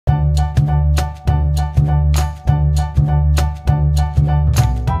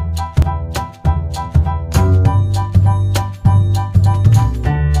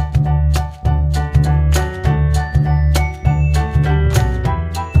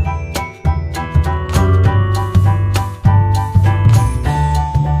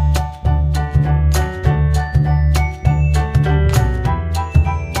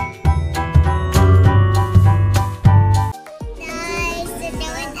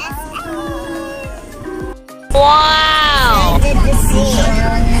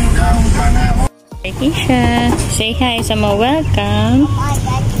Markisha. Say hi, Samo. Welcome.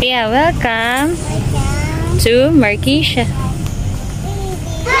 Yeah, welcome to Markisha.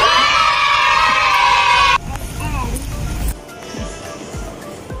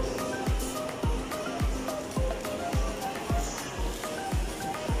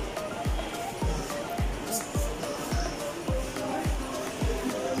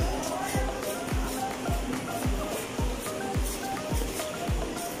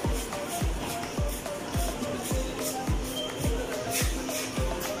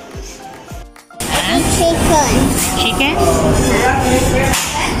 Chicken?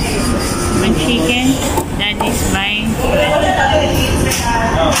 One chicken. Daddy's buying.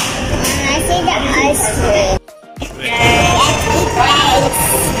 I see the ice cream. Guys,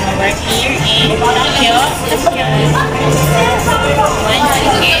 we're here in Tokyo. One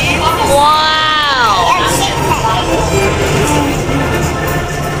chicken. Wow! I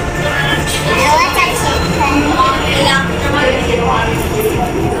want a chicken.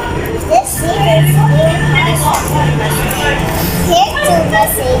 This is here to the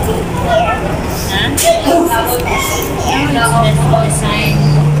city here. Huh?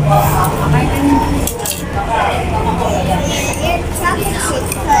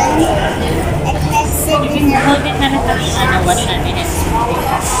 Hold it na lang wash natin.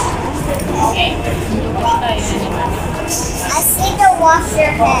 Okay? I see the wash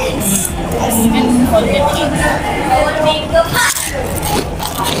your hands. And hold the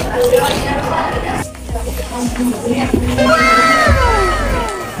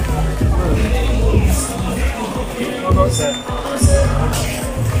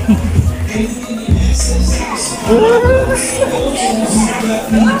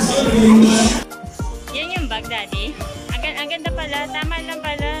Yan yung bag, Daddy. Ang ganda pala. Tama lang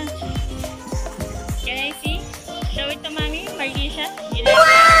pala. Can I see? Show it to Mommy, Markisha. You like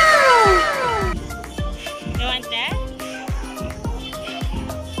that? You want that?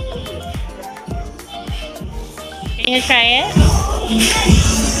 Can you try it?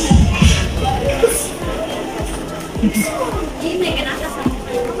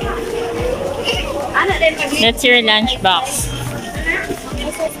 That's your lunch box.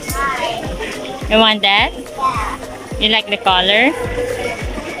 You want that? You like the color?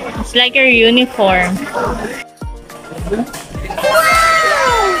 It's like your uniform.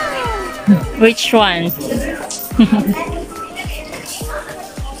 Which one?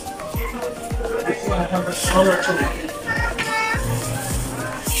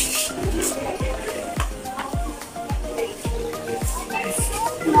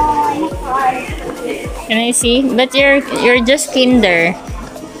 Can I see? But you're just kinder.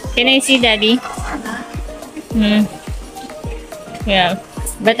 Can I see, Daddy? Yeah.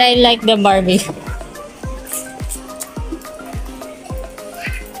 But I like the Barbie.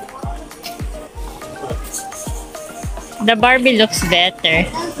 The Barbie looks better.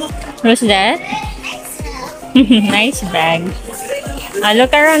 Who's that? Nice bag.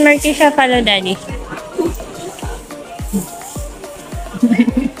 Look around, Markisha. Follow Daddy.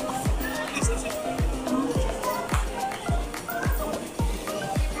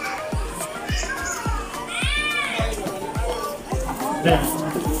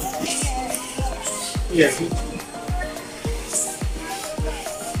 Yes.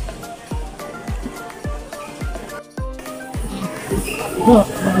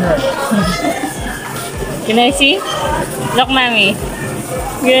 Can I see? Look, Mommy.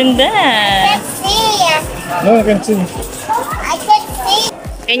 Ganda. No, I can see. I can see.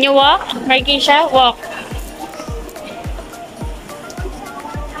 Can you walk, Markisha? Walk.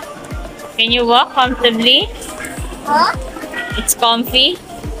 Can you walk comfortably? Huh? It's comfy.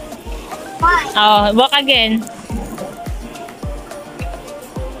 Why? Oh, walk again.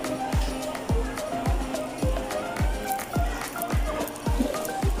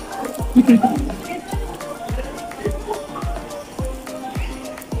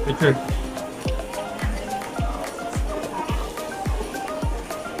 Okay.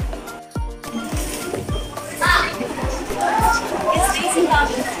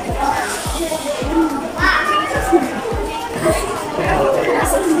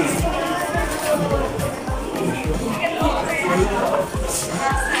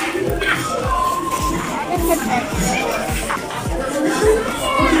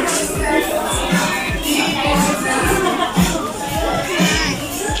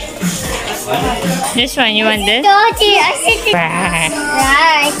 This one, you want this? Daddy, I see the right.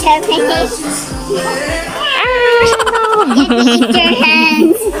 Can eat your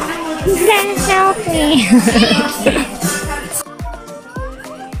hands. That's healthy.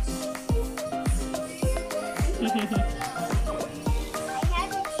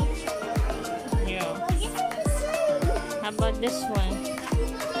 Yeah. This one.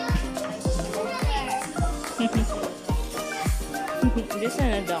 This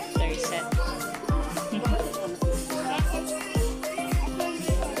one a doctor set.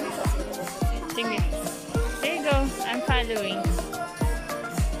 Sige. There you go. I'm following.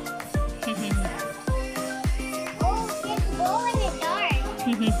 Oh, it's glow in the dark.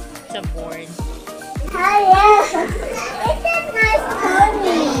 It's a board. Hello. It's a nice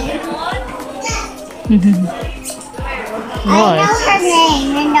pony. I know her name.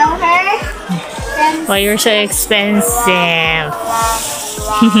 You know her? Why you're so expensive?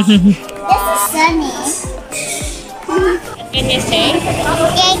 This is Sunny. Can you say?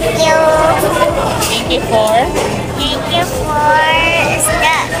 Thank you. Thank you for? Thank you for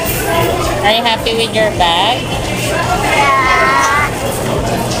stuff. Are you happy with your bag?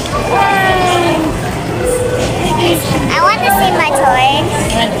 I want to see my toys.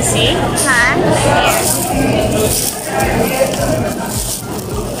 You want to see?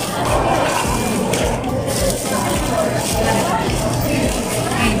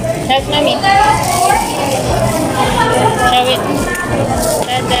 That's mommy. Show it.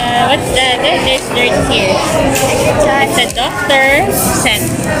 What's that? There's dirt here. It's a doctor scent.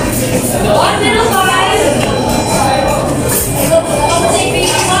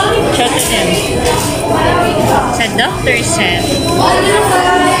 Show to them. It's a doctor scent.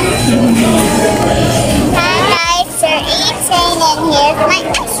 Highlights are eating, and here's my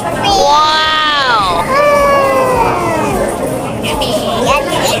ice cream. Wow! Yummy. Let's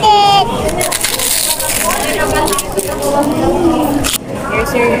eat it.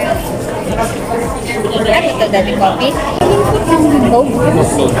 Here's your... Ano to, Daddy Coffee?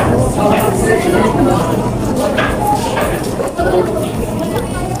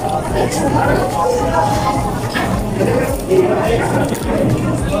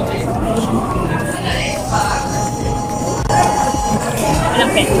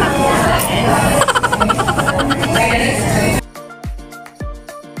 Walang penta.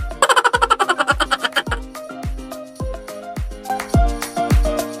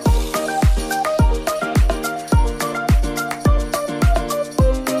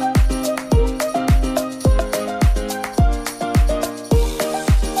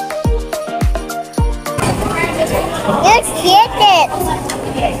 Let's get it.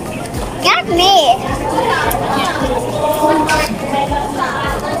 Not me.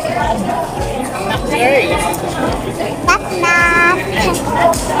 Knock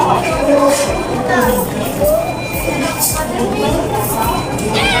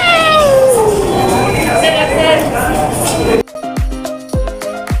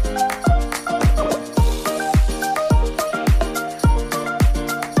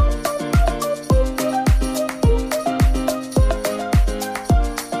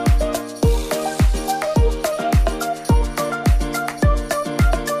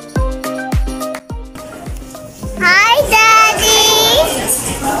Hi, Daddy.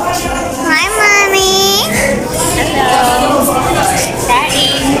 Hi, Mommy. Hello!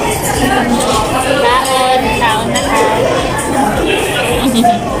 Kain! Kaon! Kaon na ka!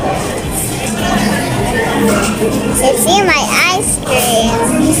 So see my ice cream.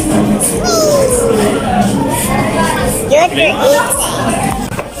 You're eating.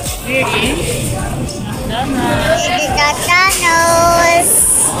 Really? McDonald's. It is McDonald's.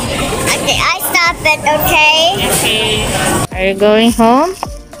 Okay, I stop it, okay? Okay. Are you going home?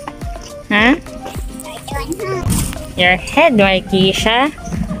 Huh? Your head, Markisha.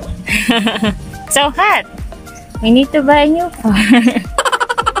 So hot. We need to buy a new car.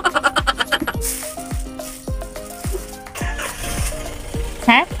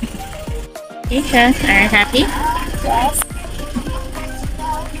 Huh? Markisha, are you happy? Yes.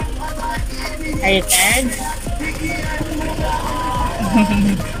 Are you tired?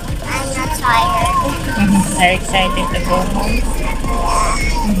 I'm not tired. Are you excited to go home?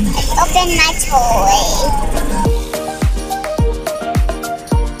 Open my toy.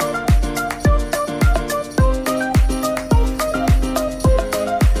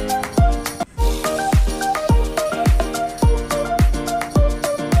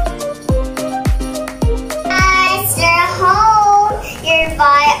 Guys, we're home. Here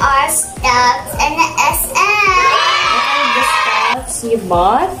buy our stuff and the SM. The stuffs you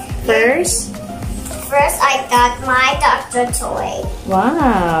bought first? First, I got my doctor toy.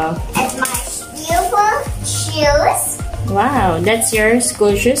 Wow. And my beautiful shoes. Wow, that's your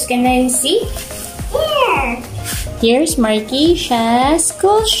school shoes. Can I see? Here. Here's Markisha's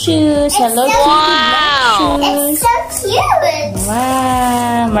school shoes. Hello, so- Kitty Black shoes. It's so cute.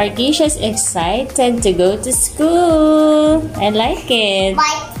 Wow, Markisha's excited to go to school. I like it.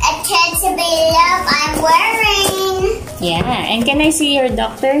 Like a teddy bear I'm wearing. Yeah, and can I see your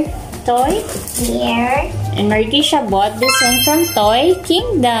doctor toy? Here. And Markisha bought this one from Toy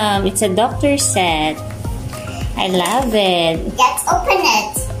Kingdom. It's a doctor set. I love it. Let's open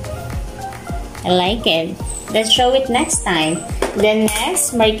it. I like it. Let's show it next time. Then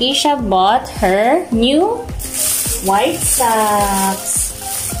next, Markisha bought her new white socks.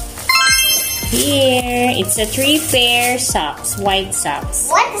 Here, it's a 3-pair socks, white socks.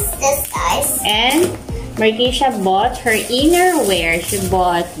 What is this, guys? And Markisha bought her inner wear. She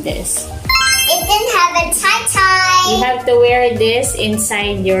bought this. It didn't have a tie-tie. You have to wear this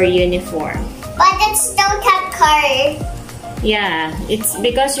inside your uniform. But it's still kept color. Yeah, it's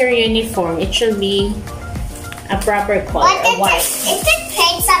because your uniform, it should be a proper color, But white. it could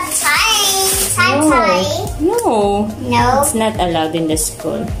create some tie-tie. No, No. it's not allowed in the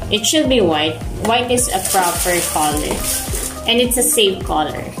school. It should be white. White is a proper color. And it's a safe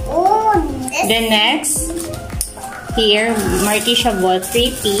color. Oh, this. Then next, here, Markisha bought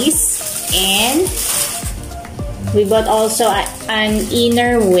 3-piece. And we bought also an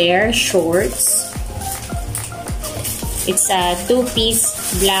inner wear shorts. It's a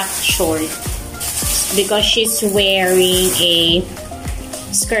 2-piece black short because she's wearing a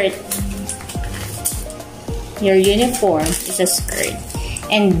skirt. Your uniform is a skirt.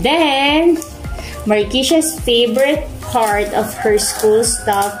 And then Markisha's favorite part of her school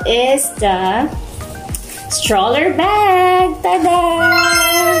stuff is the stroller bag.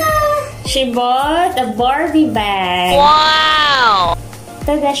 Tada! She bought a Barbie bag. Wow!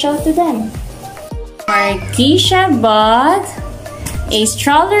 Tada, show to them. Markisha bought a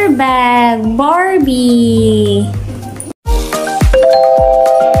stroller bag, Barbie.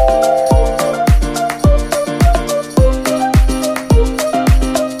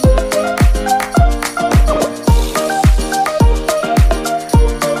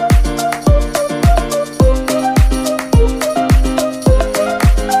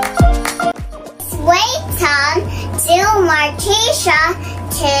 Markisha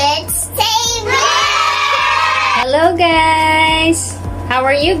Kids TV. Hello guys! How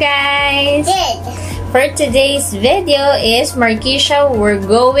are you guys? Good. For today's video is Markisha, we're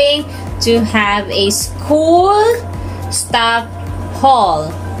going to have a school stuff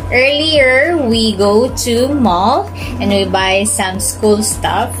haul. Earlier, we go to mall and we buy some school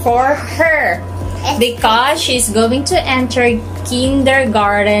stuff for her because she's going to enter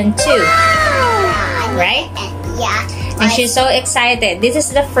kindergarten too. Right? Yeah. And she's so excited. This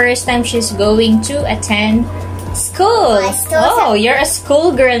is the first time she's going to attend school. Oh, you're a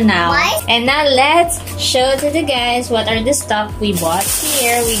school girl now. And now let's show to the guys what are the stuff we bought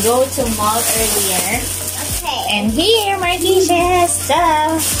here. We go to mall earlier. Okay. And here, Markisha has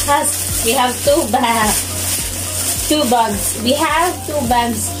stuff. We have two bags. We have 2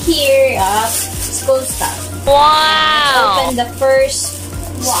 bags here of school stuff. Wow! Open the first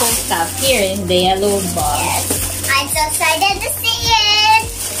school stuff here in the yellow box. Yes. I'm so excited to see it.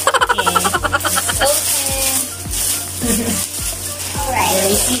 Okay, let's open. Alright. There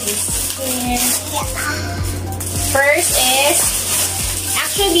we see this here. Yeah. First is,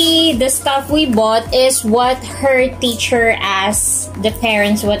 actually, the stuff we bought is what her teacher asked the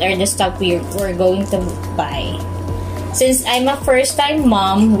parents what are the stuff we're going to buy. Since I'm a first-time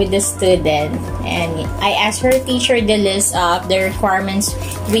mom with the student, and I asked her teacher the list of the requirements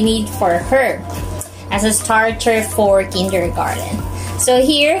we need for her as a starter for kindergarten. So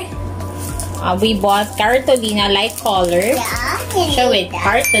here, we bought cartolina, light color. Yeah. Show it,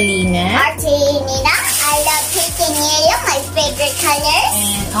 cartolina. Cartolina. I love pink and yellow, my favorite colors.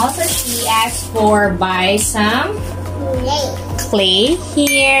 And also she asked for buy some Yay. clay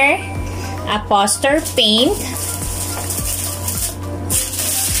here, a poster paint,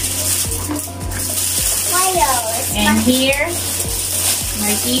 Wilos. and here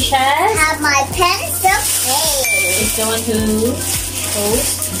Markisha Have my pencil case. is the one who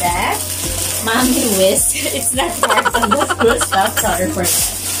shows that Mommy Whisk. It's not part of the school stuff. Sorry for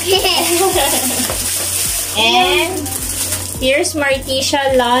that. And here's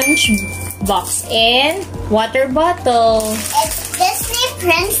Markisha lunch box and water bottle. It's Disney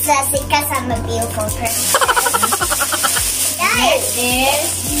Princess because I'm a beautiful princess. Next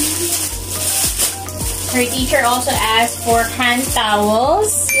is her teacher also asked for hand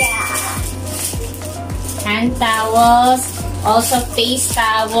towels. Yeah. Hand towels, also face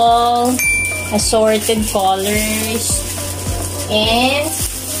towel, assorted colors, and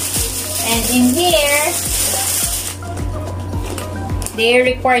in here they're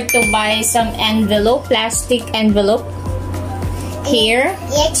required to buy some envelope, plastic envelope here.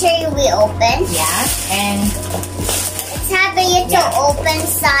 Actually, we open. Yeah, and It's have a little open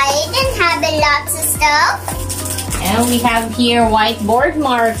side and have a lots of stuff. And we have here whiteboard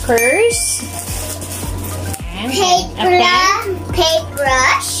markers. And a pen.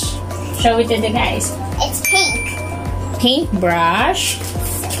 Paintbrush. Show it to the guys. It's pink. Paintbrush.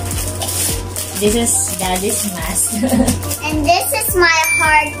 This is Daddy's mask. And this is my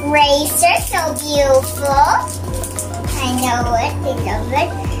heart eraser. So beautiful. I know it. I love it.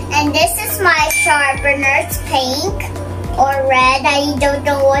 And this is my sharpener. It's pink or red. I don't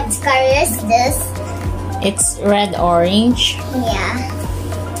know what color is this. It's red orange. Yeah.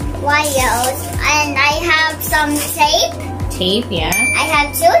 What else? And I have some tape. Tape, yeah. I have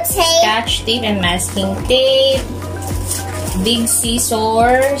 2 tape. Scotch tape and masking tape. Big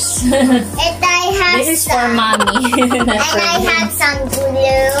scissors. And I have This is for mommy. And I have some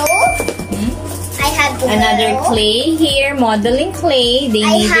glue. I have glue. Another clay here, modeling clay. They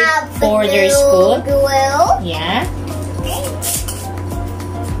I need have it for their glue, school. glue. Yeah.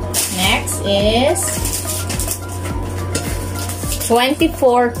 Next is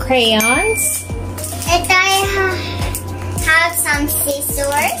 24 crayons. And I have some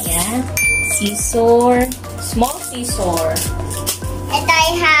scissors. Yeah. Scissor. Small scissor. And I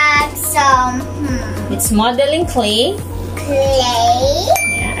have some It's modeling clay. clay.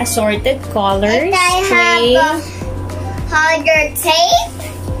 Yeah. Assorted colors. And I Clay. have harder tape.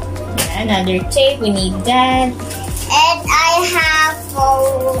 Yeah, another tape. We need that. And I have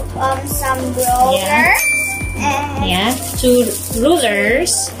some rollers. And Yeah. 2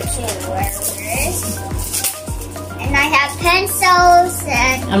 rulers. 2 rulers. And I have pencils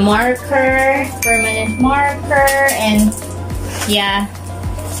and A marker. Permanent marker. And yeah.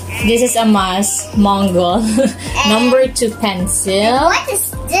 This is a must. Mongol. Number 2 pencil. what is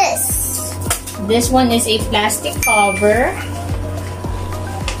this? This one is a plastic cover.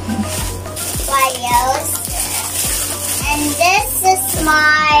 What else? And this is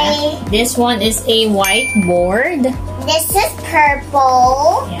my. This one is a whiteboard. This is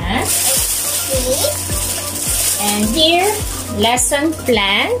purple. Yeah. See? And here, lesson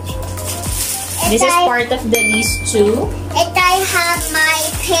plan. This is part of the list too. And I have my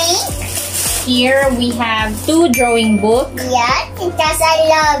paint. Here we have 2 drawing books. Yeah, because I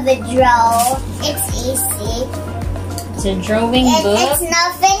love to draw. It's easy. It's a drawing If book. it's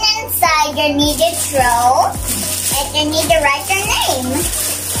nothing inside, you need to draw. And you need to write your name.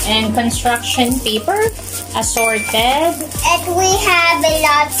 And construction paper, assorted. And we have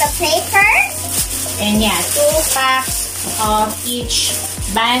lots of paper. And yeah, 2 packs of each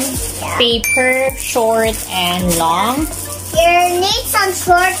band paper, short and long. You need some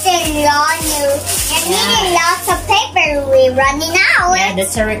short and long. You need lots of paper. We're running out. Yeah,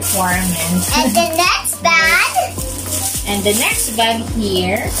 that's a requirement. And the next bag, And the next bag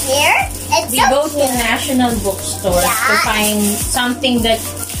here, it's we so go to cute. national bookstores to Yeah. find something that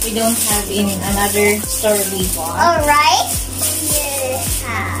we don't have in another store we bought. Alright. You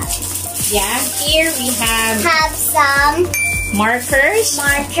Yeah, here we have have some markers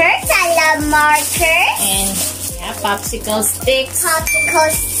markers. I love markers. and yeah, popsicle sticks, Popsicle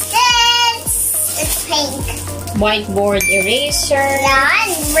sticks. It's pink. whiteboard eraser. Yeah,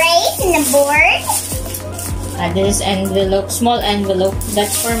 and race in the board. This is envelope, small envelope.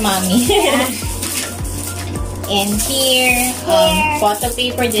 That's for mommy. And here, photo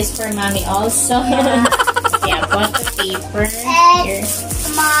paper. This for mommy also. Yeah, photo paper. Here.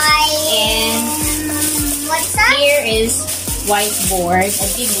 And What's that? here is whiteboard. A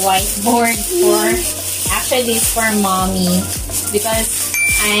big whiteboard for, actually this is for mommy. Because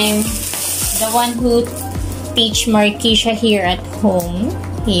I'm the one who teach Markisha here at home.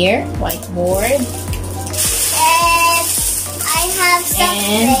 Here, whiteboard. And I have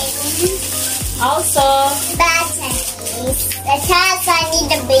And something. also, Batteries. The task I need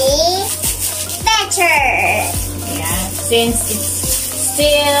to be better. yeah, since it's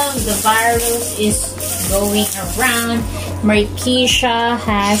still the virus is going around, Markisha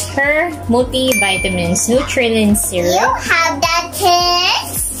has her multivitamins, Nutrilin You syrup. have that,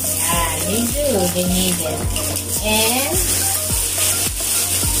 kids? Yeah, they do. They need it. And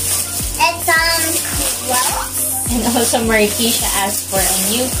Clothes. And also Markisha asked for a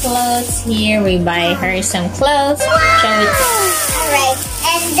new clothes. Here we buy her some clothes. Show it to Alright,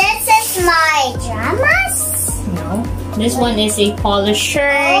 and this is my pajamas. No. This one is a polo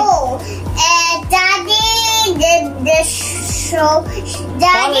shirt. Oh, and Daddy did this show.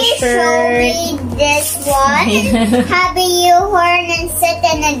 Daddy showed me this one. Happy unicorn and sit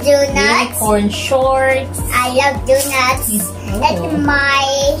in a donuts. Unicorn shorts. I love donuts. That's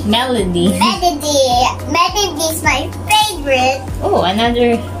my Melody. Melody. Melody is my favorite. Oh,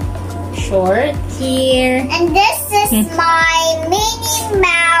 another short here. And this is my Minnie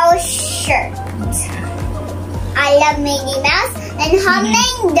Mouse shirt. I love Minnie Mouse and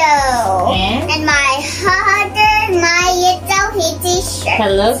Hummingdo. And my other My Little Hitty shirt.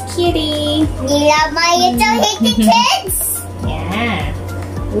 Hello, Kitty. You love My Little Hitty kids? Yeah.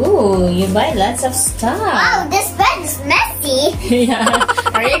 Ooh, you buy lots of stuff. Wow, this bed is messy. Yeah.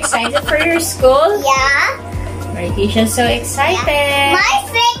 Are you excited for your school? Yeah. Markisha's so excited. My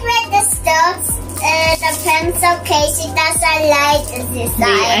favorite is the pencil case. It has a light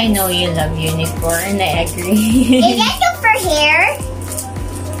design. I know you love unicorn. I agree. Is that good for hair?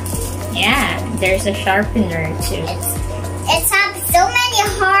 Yeah, there's a sharpener too. It's have so many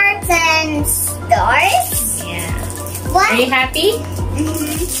hearts and stars. Yeah. What? Are you happy?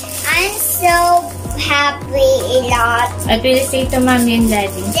 I'm so happy a lot. What will you say to mommy and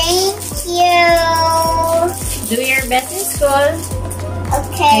daddy? Thank you. Do your best in school.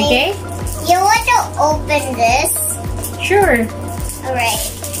 Okay. Okay? You want to open this? Sure. Alright.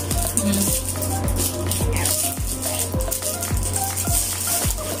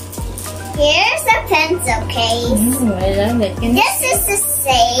 Here's a pencil case. I love it. This is the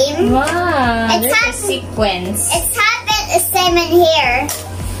same. Wow, It's there's a happened- sequence. It's happened the same in here.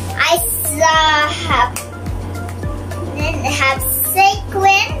 I saw have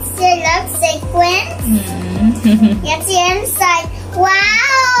sequins. You love sequins? That's the inside. Wow!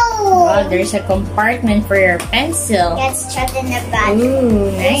 Wow, there's a compartment for your pencil. Let's check in the back.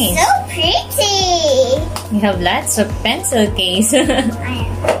 Ooh, It's nice. so pretty. You have lots of pencil case.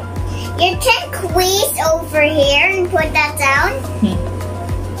 You can squeeze over here and put that down.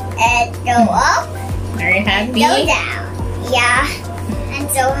 And go up. Are you happy? Go down. Yeah. I'm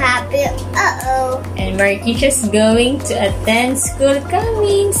so happy. Uh-oh. And Markisha's going to attend school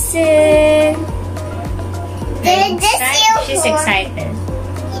coming soon. She's excited.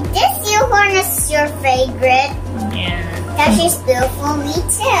 This unicorn is your favorite. Yeah. That she's beautiful. Me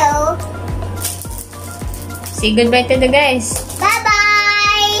too. Say goodbye to the guys.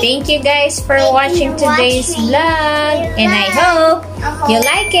 Bye-bye. Thank you guys for Thank watching you today's watching vlog. the And I vlog. hope I hope you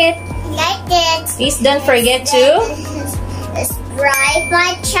like it. Like it. Please don't forget to subscribe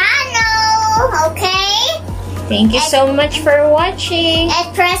my channel. Okay? thank you so much for watching. And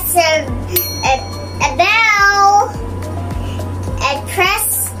press a bell. And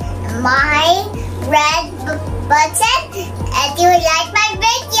press my red button. And you like my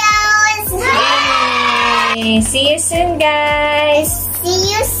videos. Yay! See you soon, guys.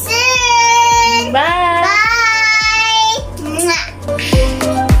 See you soon. Bye.